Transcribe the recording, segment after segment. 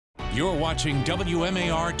You're watching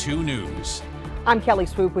WMAR 2 News. I'm Kelly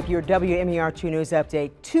Swoop with your WMAR 2 News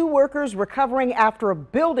update. 2 workers recovering after a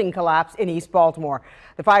building collapse in East Baltimore.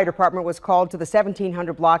 The fire department was called to the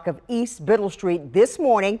 1700 block of East Biddle Street this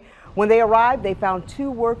morning. When they arrived, they found 2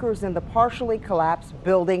 workers in the partially collapsed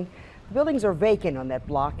building. The buildings are vacant on that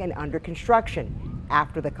block and under construction.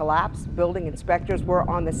 After the collapse, building inspectors were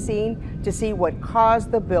on the scene to see what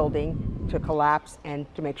caused the building to collapse and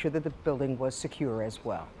to make sure that the building was secure as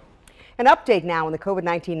well. An update now on the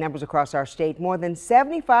COVID-19 numbers across our state. More than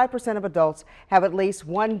 75% of adults have at least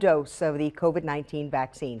 1 dose of the COVID-19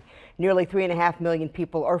 vaccine. Nearly 3.5 million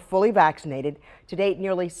people are fully vaccinated. To date,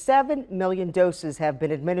 nearly 7 million doses have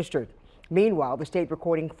been administered. Meanwhile, the state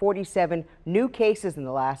recording 47 new cases in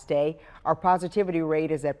the last day. Our positivity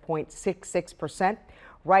rate is at 0.66%.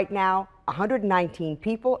 Right now, 119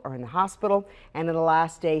 people are in the hospital, and in the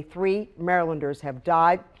last day, 3 Marylanders have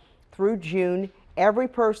died. Through June, every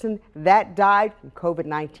person that died from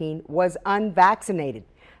COVID-19 was unvaccinated.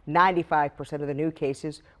 95% of the new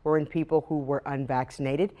cases were in people who were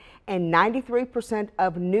unvaccinated, and 93%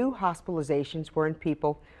 of new hospitalizations were in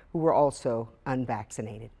people who were also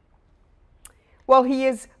unvaccinated. Well, he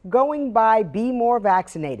is going by Be More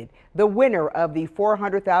Vaccinated. The winner of the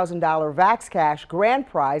 $400,000 VaxCash grand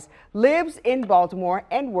prize lives in Baltimore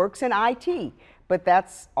and works in IT. But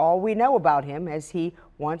that's all we know about him, as he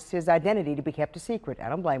wants his identity to be kept a secret. I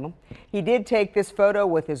don't blame him. He did take this photo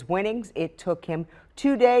with his winnings. It took him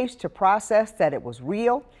 2 days to process that it was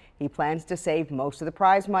real. He plans to save most of the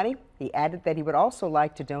prize money. He added that he would also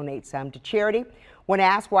like to donate some to charity. When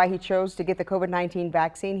asked why he chose to get the COVID-19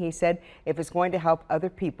 vaccine, he said, if it's going to help other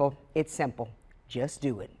people, it's simple. Just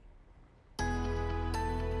do it.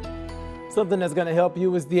 Something that's going to help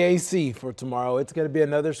you is the AC for tomorrow. It's going to be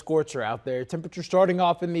another scorcher out there. Temperature starting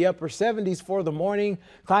off in the upper 70s for the morning,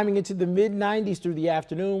 climbing into the mid 90s through the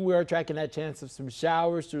afternoon. We are tracking that chance of some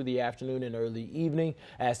showers through the afternoon and early evening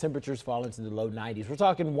as temperatures fall into the low 90s. We're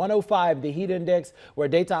talking 105, the heat index, where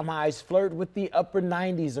daytime highs flirt with the upper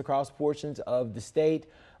 90s across portions of the state.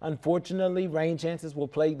 Unfortunately, rain chances will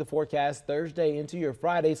plague the forecast Thursday into your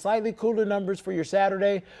Friday. Slightly cooler numbers for your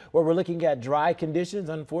Saturday, where we're looking at dry conditions.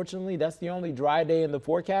 Unfortunately, that's the only dry day in the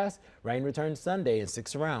forecast. Rain returns Sunday and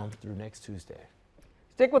sticks around through next Tuesday.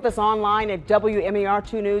 Stick with us online at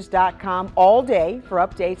WMAR2news.com all day for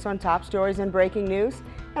updates on top stories and breaking news.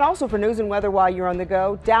 And also for news and weather while you're on the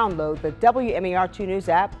go, download the WMAR2 News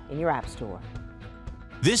app in your app store.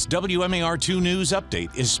 This WMAR 2 News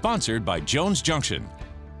update is sponsored by Jones Junction.